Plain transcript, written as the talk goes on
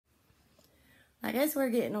I guess we're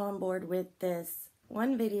getting on board with this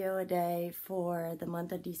one video a day for the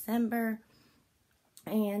month of December.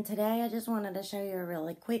 And today I just wanted to show you a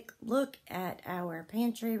really quick look at our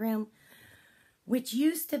pantry room, which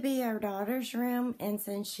used to be our daughter's room. And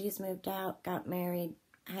since she's moved out, got married,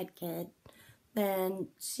 had kids, then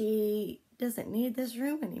she doesn't need this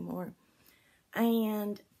room anymore.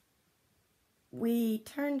 And we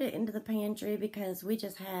turned it into the pantry because we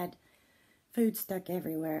just had food stuck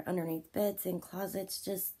everywhere, underneath beds and closets,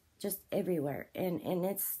 just everywhere. And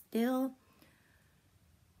it's still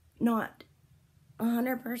not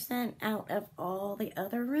 100% out of all the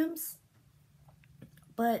other rooms.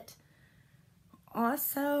 But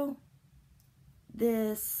also,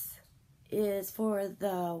 this is for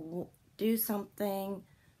the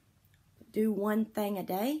do one thing a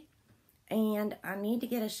day. And I need to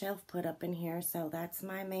get a shelf put up in here, so that's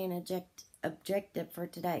my main objective for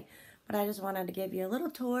today. But I just wanted to give you a little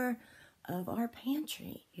tour of our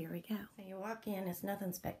pantry. Here we go. So you walk in, it's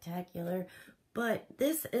nothing spectacular, but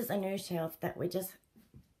this is a new shelf that we just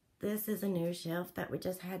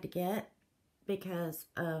had to get because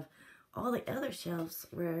of all the other shelves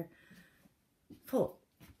were full.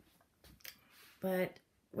 But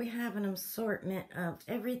we have an assortment of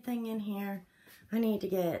everything in here. I need to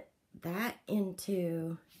get that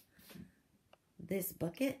into this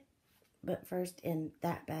bucket, but first in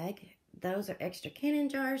that bag. Those are extra canning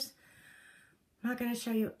jars. I'm not going to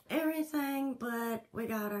show you everything, but we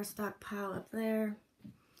got our stockpile up there.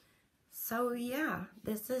 So yeah,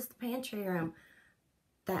 this is the pantry room.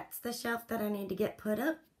 That's the shelf that I need to get put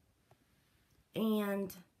up.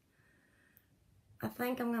 And I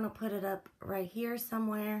think I'm going to put it up right here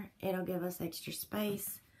somewhere. It'll give us extra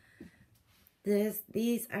space.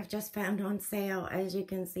 These I've just found on sale. As you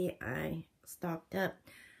can see, I stocked up.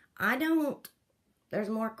 There's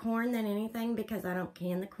more corn than anything because I don't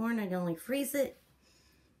can the corn. I only freeze it.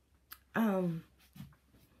 Over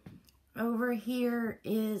here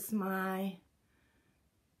is my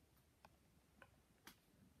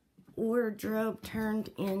wardrobe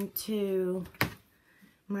turned into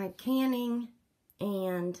my canning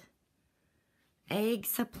and egg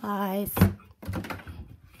supplies.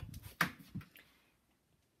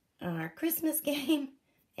 Our Christmas game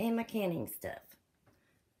and my canning stuff.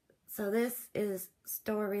 So this is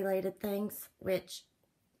store related things, which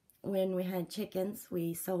when we had chickens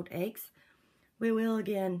we sold eggs. We will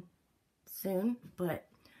again soon, but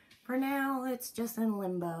for now it's just in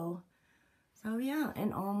limbo. So yeah,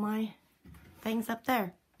 and all my things up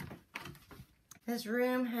there. This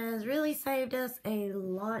room has really saved us a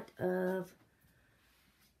lot of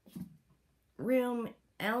room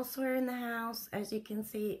elsewhere in the house. As you can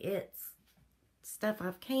see, it's stuff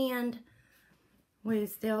I've canned. We've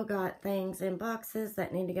still got things in boxes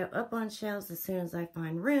that need to go up on shelves as soon as I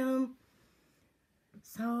find room.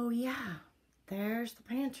 So yeah, there's the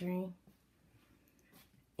pantry.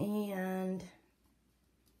 And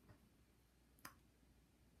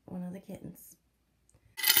one of the kittens.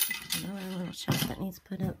 Another little shelf that needs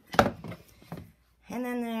put up. And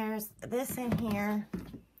then there's this in here.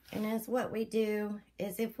 And as what we do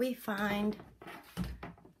is if we find,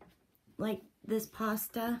 like this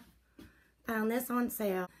pasta, found this on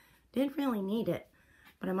sale, didn't really need it,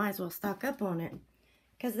 but I might as well stock up on it.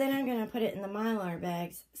 Because then I'm going to put it in the Mylar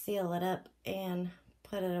bags, seal it up, and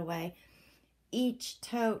put it away. Each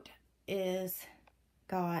tote is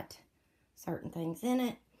got certain things in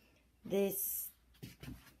it.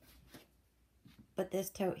 But this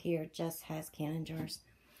tote here just has canning jars.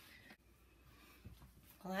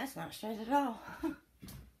 Well, that's not straight at all.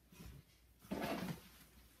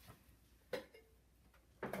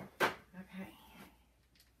 Okay.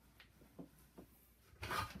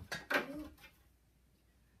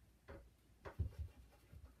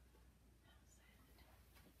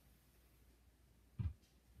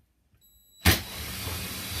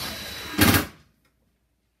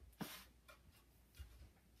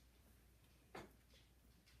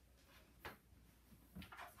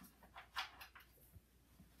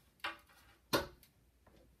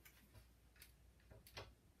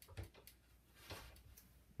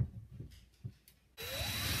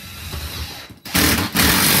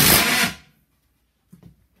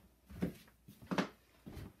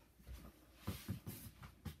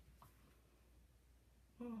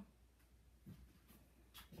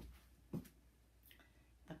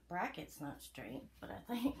 The bracket's not straight, but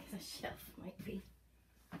I think the shelf might be.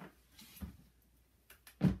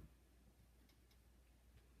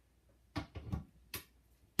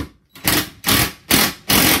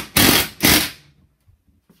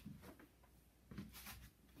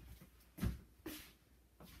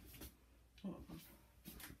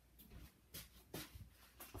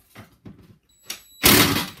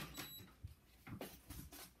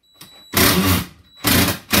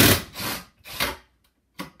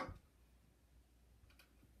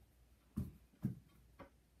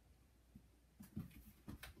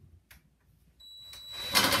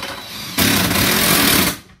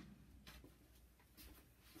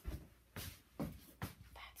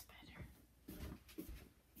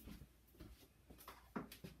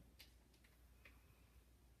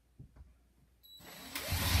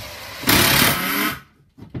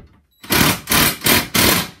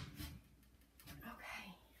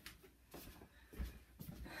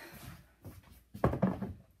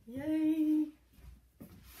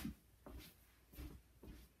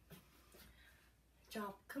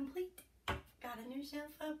 job complete. Got a new shelf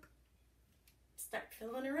up. Start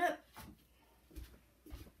filling her up.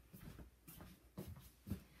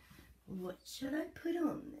 What should I put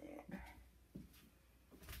on there?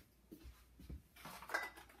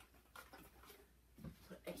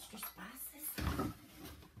 Put extra spices.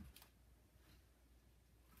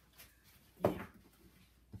 Yeah.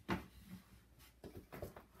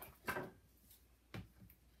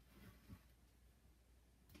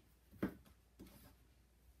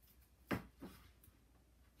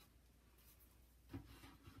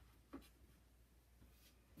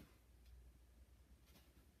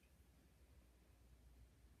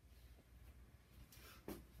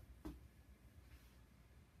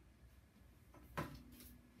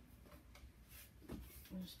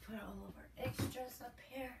 Just put all of our extras up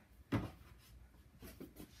here.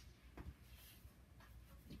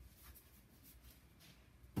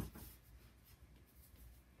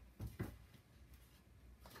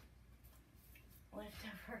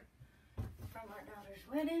 Leftover from our daughter's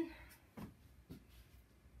wedding.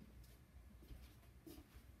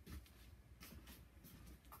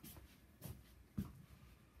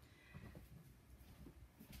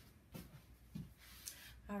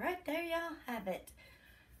 All right, there y'all have it.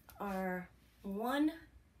 Our one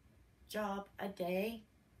job a day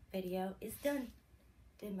video is done.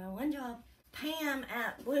 Did my one job. Pam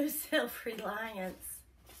at Blue Self-Reliance.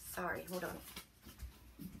 Sorry, hold on.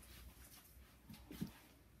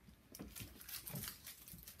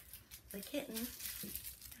 The kitten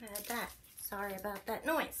had that. Sorry about that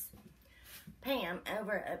noise. Pam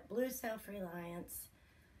over at Blue Self-Reliance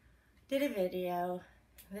did a video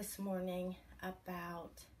this morning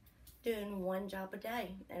about doing one job a day.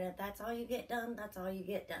 And if that's all you get done, that's all you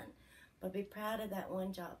get done. But be proud of that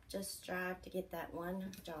one job. Just strive to get that one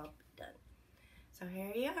job done. So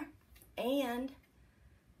here you are. And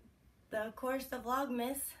of course the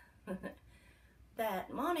Vlogmas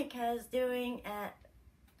that Monica's doing at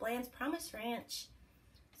Bland's Promise Ranch.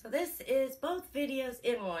 So this is both videos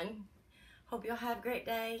in one. Hope y'all have a great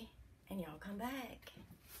day and y'all come back.